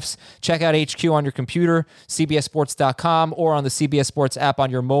mock drafts. Check out HQ on your computer, cbssports.com, or on the CBS Sports app on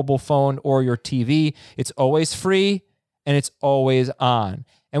your mobile phone or your TV. It's always free and it's always on.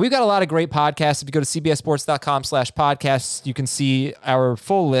 And we've got a lot of great podcasts. If you go to cbssports.com/podcasts, you can see our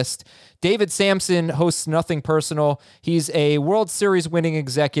full list. David Sampson hosts Nothing Personal. He's a World Series winning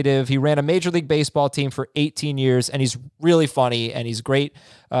executive. He ran a Major League Baseball team for 18 years, and he's really funny and he's great.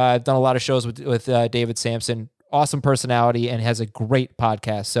 I've done a lot of shows with David Sampson. Awesome personality and has a great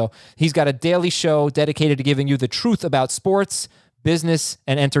podcast. So he's got a daily show dedicated to giving you the truth about sports, business,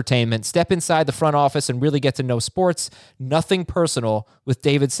 and entertainment. Step inside the front office and really get to know sports. Nothing Personal with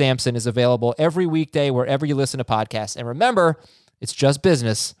David Sampson is available every weekday wherever you listen to podcasts. And remember, it's just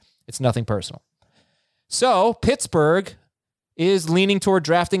business. It's nothing personal. So Pittsburgh is leaning toward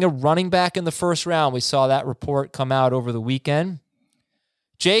drafting a running back in the first round. We saw that report come out over the weekend.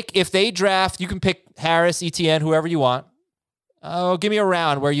 Jake, if they draft, you can pick Harris, Etienne, whoever you want. Give me a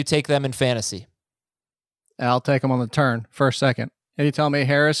round where you take them in fantasy. I'll take them on the turn, first, second. And you tell me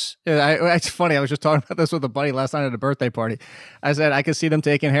Harris, it's funny, I was just talking about this with a buddy last night at a birthday party. I said I could see them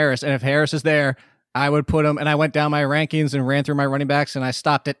taking Harris, and if Harris is there, I would put him, and I went down my rankings and ran through my running backs, and I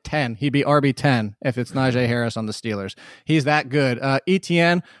stopped at 10. He'd be RB10 if it's Najee Harris on the Steelers. He's that good.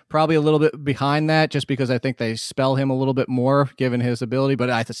 ETN, probably a little bit behind that, just because I think they spell him a little bit more given his ability, but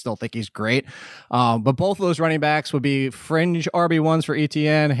I still think he's great. But both of those running backs would be fringe RB1s for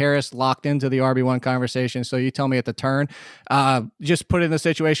ETN. Harris locked into the RB1 conversation. So you tell me at the turn, just put it in the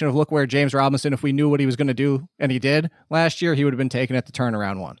situation of look where James Robinson, if we knew what he was going to do, and he did last year, he would have been taken at the turn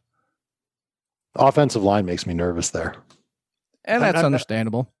around 1. Offensive line makes me nervous there. And that's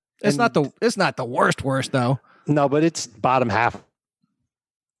understandable. It's not the worst though. No, but it's bottom half.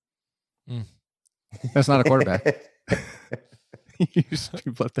 That's not a quarterback. You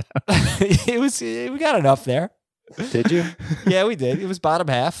flipped We got enough there. Did you? Yeah, we did. It was bottom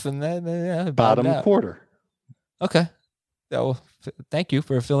half and then bottom quarter. Okay. So thank you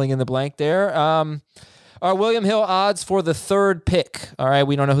for filling in the blank there. Our William Hill odds for the third pick. All right,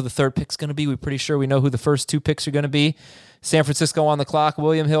 we don't know who the third pick's going to be. We're pretty sure we know who the first 2 picks are going to be. San Francisco on the clock.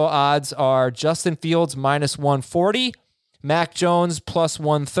 William Hill odds are Justin Fields minus 140, Mac Jones plus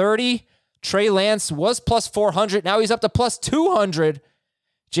 130. Trey Lance was plus 400. Now he's up to plus 200.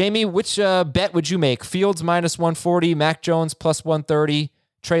 Jamie, which bet would you make? Fields minus 140, Mac Jones plus 130,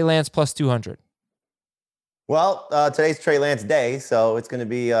 Trey Lance plus 200. Well, today's Trey Lance day, so it's going to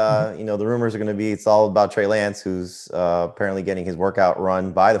be, the rumors are going to be it's all about Trey Lance, who's apparently getting his workout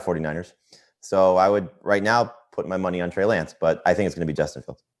run by the 49ers. So I would right now put my money on Trey Lance, but I think it's going to be Justin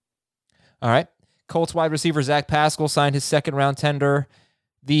Fields. All right. Colts wide receiver Zach Pascal signed his second-round tender.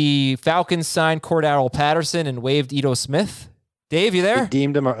 The Falcons signed Cordell Patterson and waived Ito Smith. Dave, you there?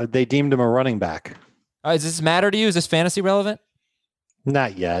 They deemed him a running back. Does this matter to you? Is this fantasy relevant?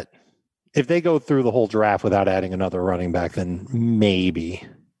 Not yet. If they go through the whole draft without adding another running back, then maybe.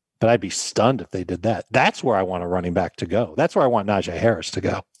 But I'd be stunned if they did that. That's where I want a running back to go. That's where I want Najee Harris to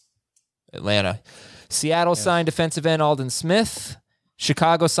go. Atlanta. Seattle signed defensive end Aldon Smith.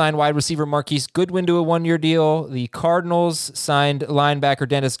 Chicago signed wide receiver Marquise Goodwin to a 1-year deal. The Cardinals signed linebacker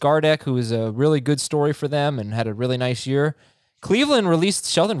Dennis Gardeck, who is a really good story for them and had a really nice year. Cleveland released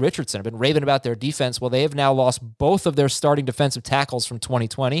Sheldon Richardson. I've been raving about their defense. Well, they have now lost both of their starting defensive tackles from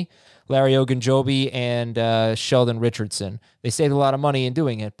 2020, Larry Ogunjobi and Sheldon Richardson. They saved a lot of money in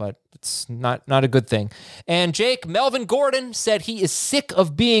doing it, but it's not a good thing. And Jake, Melvin Gordon said he is sick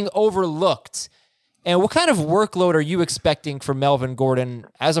of being overlooked. And what kind of workload are you expecting for Melvin Gordon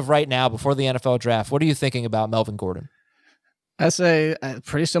as of right now before the NFL draft? What are you thinking about Melvin Gordon? I say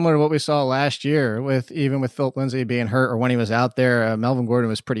pretty similar to what we saw last year even with Philip Lindsay being hurt or when he was out there. Melvin Gordon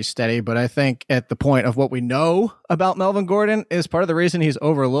was pretty steady, but I think at the point of what we know about Melvin Gordon is part of the reason he's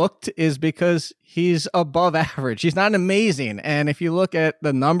overlooked is because he's above average. He's not amazing. And if you look at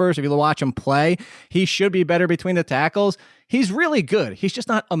the numbers, if you watch him play, he should be better between the tackles. He's really good. He's just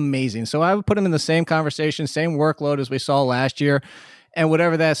not amazing. So I would put him in the same conversation, same workload as we saw last year. And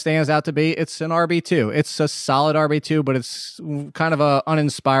whatever that stands out to be, it's an RB2. It's a solid RB2, but it's kind of a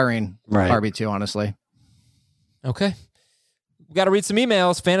uninspiring RB2, honestly. Okay. We got to read some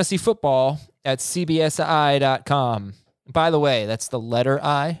emails. fantasyfootball@cbsi.com. By the way, that's the letter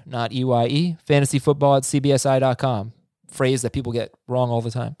I, not EYE. fantasyfootball@cbsi.com. Phrase that people get wrong all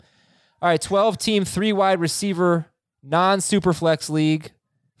the time. All right, 12-team, 3-wide receiver, non-superflex league,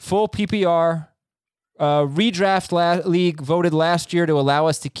 full PPR. Redraft league voted last year to allow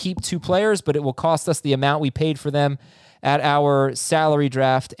us to keep 2 players, but it will cost us the amount we paid for them at our salary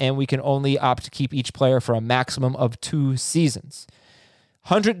draft, and we can only opt to keep each player for a maximum of 2 seasons.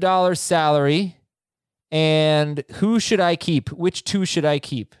 $100 salary, and who should I keep? Which 2 should I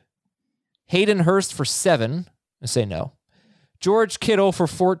keep? Hayden Hurst for 7. I say no. George Kittle for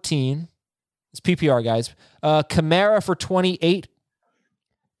 14. It's PPR, guys. Kamara for 28.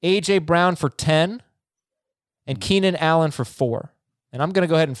 A.J. Brown for 10. And Keenan Allen for 4. And I'm going to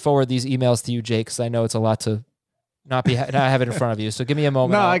go ahead and forward these emails to you, Jake, because I know it's a lot to not have it in front of you. So give me a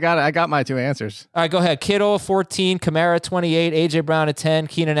moment. No, I got it. I got my 2 answers. All right, go ahead. Kittle 14, Kamara 28, A.J. Brown at 10,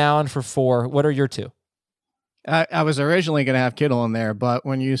 Keenan Allen for 4. What are your 2? I was originally going to have Kittle in there, but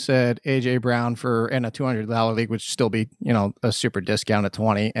when you said A.J. Brown in a $200 league, which still be, a super discount at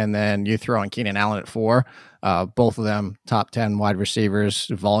 20, and then you throw in Keenan Allen at 4, both of them top 10 wide receivers.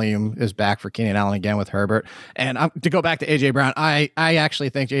 Volume is back for Keenan Allen again with Herbert. And to go back to A.J. Brown, I actually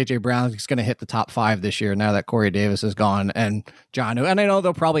think A.J. Brown is going to hit the top 5 this year now that Corey Davis is gone and Jonnu. And I know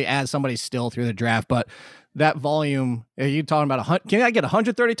they'll probably add somebody still through the draft, but that volume, are you talking about can I get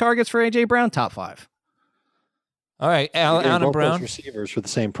 130 targets for A.J. Brown? Top 5. All right, Allen Brown. Those receivers for the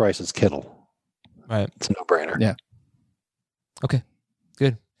same price as Kittle. Right. It's a no-brainer. Yeah. Okay,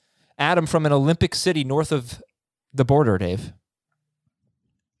 good. Adam from an Olympic city north of the border, Dave.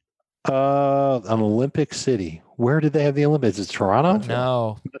 about an Olympic city. Where did they have the Olympics? Is it Toronto?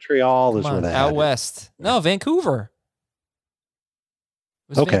 No. Montreal is Come where on, they out had it. west. No, Vancouver.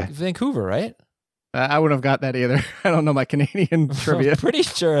 It was Okay. Vancouver, right? I wouldn't have got that either. I don't know my Canadian trivia. I'm pretty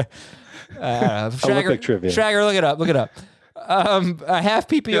sure. Olympic trivia. Schrager, look it up. Look it up. A half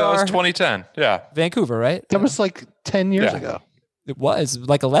PPR. Yeah, that was 2010. Yeah. Vancouver, right? That was like 10 years ago. It was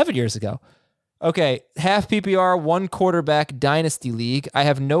like 11 years ago. Okay, half PPR, one quarterback dynasty league. I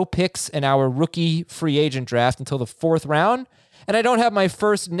have no picks in our rookie free agent draft until the 4th round, and I don't have my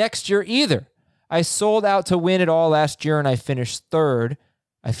first next year either. I sold out to win it all last year, and I finished 3rd.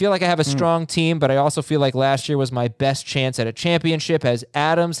 I feel like I have a strong team, but I also feel like last year was my best chance at a championship, as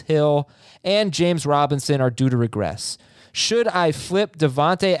Adams, Hill, and James Robinson are due to regress. Should I flip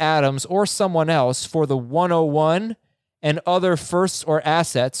Devontae Adams or someone else for the 101 and other firsts or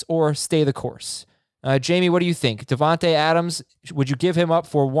assets, or stay the course? Jamie, what do you think? Devontae Adams, would you give him up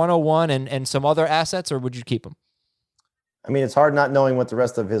for 101 and some other assets, or would you keep him? I mean, it's hard not knowing what the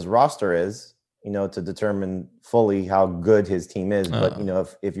rest of his roster is, to determine fully how good his team is. But,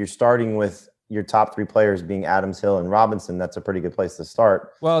 if you're starting with your top 3 players being Adams, Hill, and Robinson, that's a pretty good place to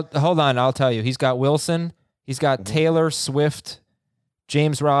start. Well, hold on. I'll tell you. He's got Wilson. He's got Taylor, Swift,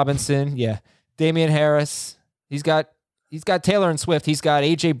 James Robinson. Yeah. Damian Harris. He's got Taylor and Swift. He's got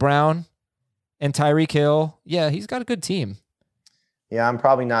A.J. Brown and Tyreek Hill. Yeah, he's got a good team. Yeah, I'm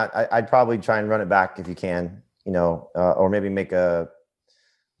probably not. I'd probably try and run it back if you can, or maybe make a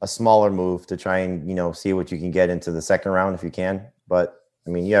smaller move to try and, see what you can get into the 2nd round if you can. But, I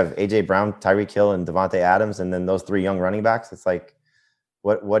mean, you have A.J. Brown, Tyreek Hill, and Devontae Adams, and then those 3 young running backs. It's like,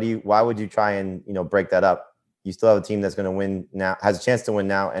 why would you try and, break that up? You still have a team that's going to win now, has a chance to win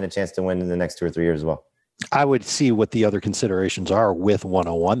now, and a chance to win in the next 2 or 3 years as well. I would see what the other considerations are with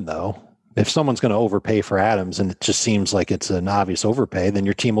 101, though. If someone's going to overpay for Adams and it just seems like it's an obvious overpay, then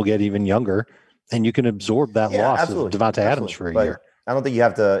your team will get even younger and you can absorb that loss of Devontae Adams for a year. I don't think you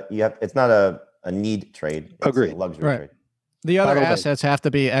have to. It's not a need trade. It's Agreed. A luxury trade. The other assets have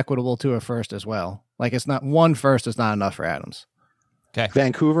to be equitable to a first as well. Like, it's not one first is not enough for Adams. Okay.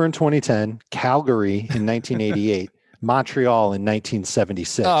 Vancouver in 2010, Calgary in 1988, Montreal in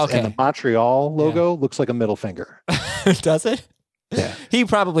 1976. Oh, okay. And the Montreal logo looks like a middle finger. Does it? Yeah. He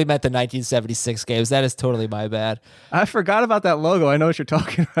probably meant the 1976 games. That is totally my bad. I forgot about that logo. I know what you're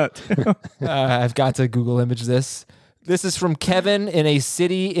talking about, too. I've got to Google image this. This is from Kevin in a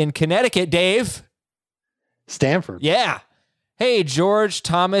city in Connecticut, Dave. Stanford. Yeah. Hey, George,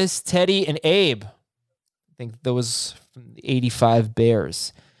 Thomas, Teddy, and Abe. I think that was from the 85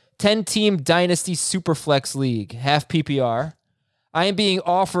 Bears. 10-team Dynasty Superflex League, half PPR. I am being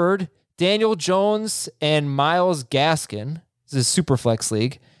offered Daniel Jones and Myles Gaskin. This is a Superflex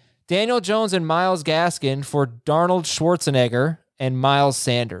League. Daniel Jones and Myles Gaskin for Darnold Schwarzenegger and Miles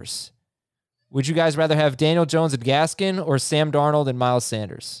Sanders. Would you guys rather have Daniel Jones and Gaskin or Sam Darnold and Miles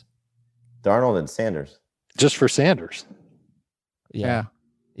Sanders? Darnold and Sanders. Just for Sanders. Yeah.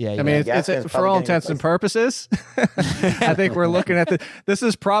 I mean, it's for all intents and purposes. I think we're looking at this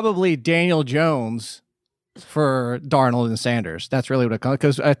is probably Daniel Jones for Darnold and Sanders. That's really what it comes,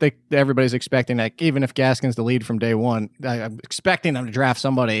 because I think everybody's expecting that even if Gaskin's the lead from day one, I'm expecting them to draft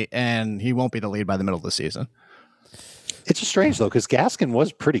somebody and he won't be the lead by the middle of the season. It's just strange though, because Gaskin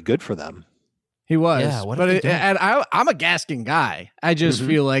was pretty good for them. He was, yeah, and I'm a Gaskin guy. I just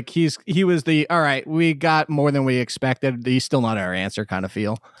feel like he was the, all right, we got more than we expected. He's still not our answer kind of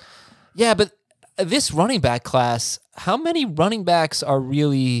feel. Yeah, but this running back class, how many running backs are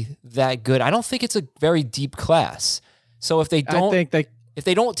really that good? I don't think it's a very deep class. So if they don't, if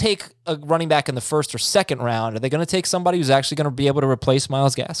they don't take a running back in the 1st or 2nd round, are they going to take somebody who's actually going to be able to replace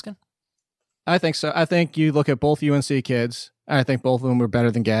Myles Gaskin? I think so. I think you look at both UNC kids. I think both of them were better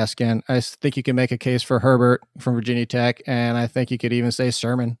than Gaskin. I think you can make a case for Herbert from Virginia Tech, and I think you could even say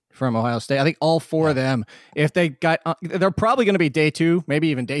Sermon from Ohio State. I think all 4 of them, if they got, they're probably going to be day 2, maybe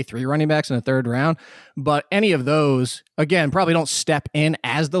even day 3 running backs in the 3rd round. But any of those, again, probably don't step in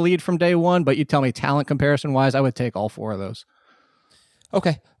as the lead from day 1. But you tell me talent comparison wise, I would take all 4 of those.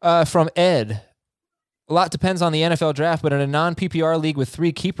 Okay. From Ed, a lot depends on the NFL draft, but in a non-PPR league with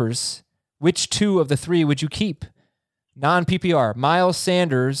 3 keepers, which 2 of the 3 would you keep? Non-PPR, Miles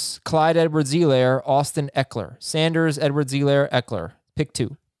Sanders, Clyde Edwards-Helaire, Austin Eckler. Sanders, Edwards-Helaire, Eckler. Pick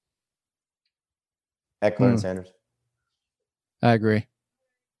 2. Eckler and Sanders. I agree.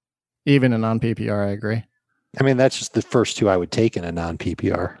 Even a non-PPR, I agree. I mean, that's just the first 2 I would take in a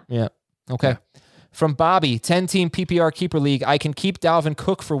non-PPR. Yeah. Okay. From Bobby, 10-team PPR keeper league. I can keep Dalvin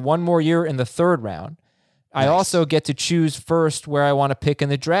Cook for 1 more year in the 3rd round. I also get to choose first where I want to pick in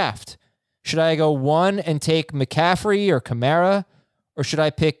the draft. Should I go 1 and take McCaffrey or Kamara, or should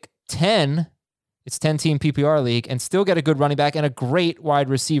I pick 10 It's 10-team PPR league and still get a good running back and a great wide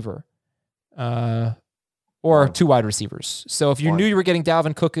receiver. Or 2 wide receivers. So if you knew you were getting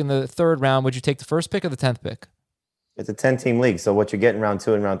Dalvin Cook in the 3rd round, would you take the 1st pick or the 10th pick? It's a 10-team league, so what you get in round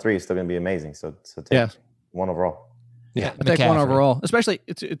 2 and round 3 is still going to be amazing. So take 1 overall. Yeah, I take 1 overall, especially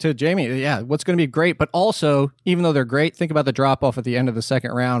to Jamie. Yeah, what's going to be great, but also, even though they're great, think about the drop-off at the end of the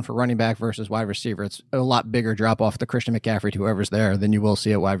 2nd round for running back versus wide receiver. It's a lot bigger drop-off to Christian McCaffrey, to whoever's there, than you will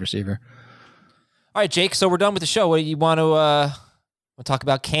see at wide receiver. All right, Jake, so we're done with the show. What do you want to... We'll talk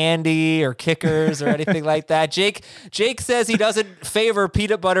about candy or kickers or anything like that. Jake says he doesn't favor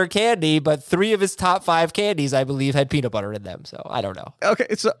peanut butter candy, but 3 of his top 5 candies, I believe, had peanut butter in them. So I don't know.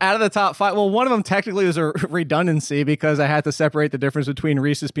 Okay, so out of the top 5, well, one of them technically was a redundancy because I had to separate the difference between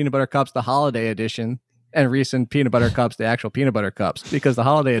Reese's Peanut Butter Cups, the holiday edition, and Reese's Peanut Butter Cups, the actual peanut butter cups, because the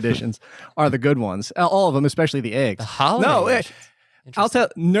holiday editions are the good ones. All of them, especially the eggs. The holiday editions. I'll tell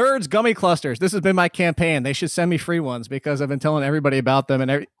Nerds Gummy Clusters. This has been my campaign. They should send me free ones because I've been telling everybody about them.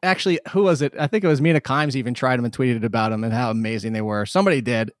 And actually, who was it? I think it was Mina Kimes even tried them and tweeted about them and how amazing they were. Somebody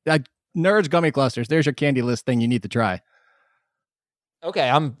did. Nerds Gummy Clusters. There's your candy list thing you need to try. Okay,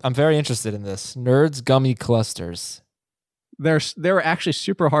 I'm very interested in this. Nerds Gummy Clusters. They were actually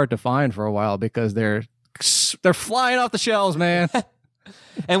super hard to find for a while because they're flying off the shelves, man.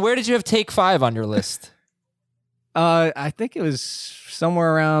 And where did you have Take 5 on your list? I think it was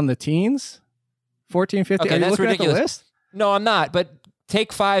somewhere around the teens, 14, 15. Okay, Are you that's looking ridiculous. At the list? No, I'm not. But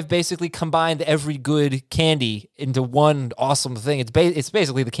Take 5 basically combined every good candy into one awesome thing. It's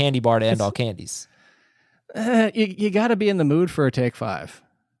basically the candy bar to end all candies. You got to be in the mood for a Take 5.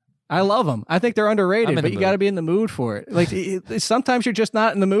 I love them. I think they're underrated, but you got to be in the mood for it. Like sometimes you're just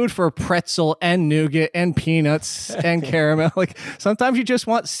not in the mood for pretzel and nougat and peanuts and caramel. Like sometimes you just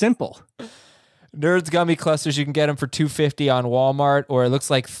want simple. Nerds Gummy Clusters, you can get them for $2.50 on Walmart, or it looks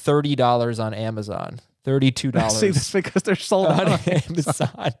like $30 on Amazon. $32. See, that's because they're sold on on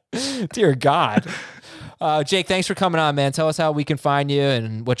Amazon. Dear God. Jake, thanks for coming on, man. Tell us how we can find you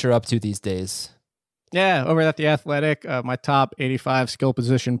and what you're up to these days. Yeah, over at The Athletic, my top 85 skill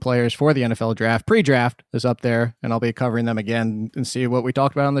position players for the NFL draft, pre-draft, is up there, and I'll be covering them again and see what we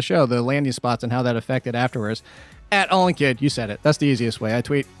talked about on the show, the landing spots and how that affected afterwards. At All-In Kid, you said it. That's the easiest way. I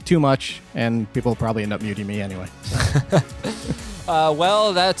tweet too much, and people will probably end up muting me anyway.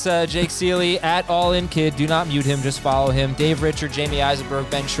 Well, that's Jake Ciely at All-In Kid. Do not mute him. Just follow him. Dave Richard, Jamie Eisenberg,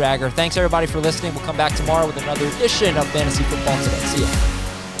 Ben Schrager. Thanks, everybody, for listening. We'll come back tomorrow with another edition of Fantasy Football Today. See ya.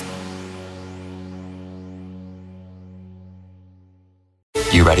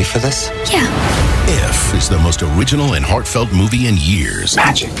 You ready for this? Yeah. If is the most original and heartfelt movie in years.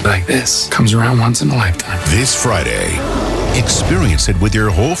 Magic like this comes around once in a lifetime. This Friday, experience it with your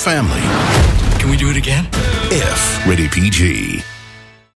whole family. Can we do it again? If, rated PG.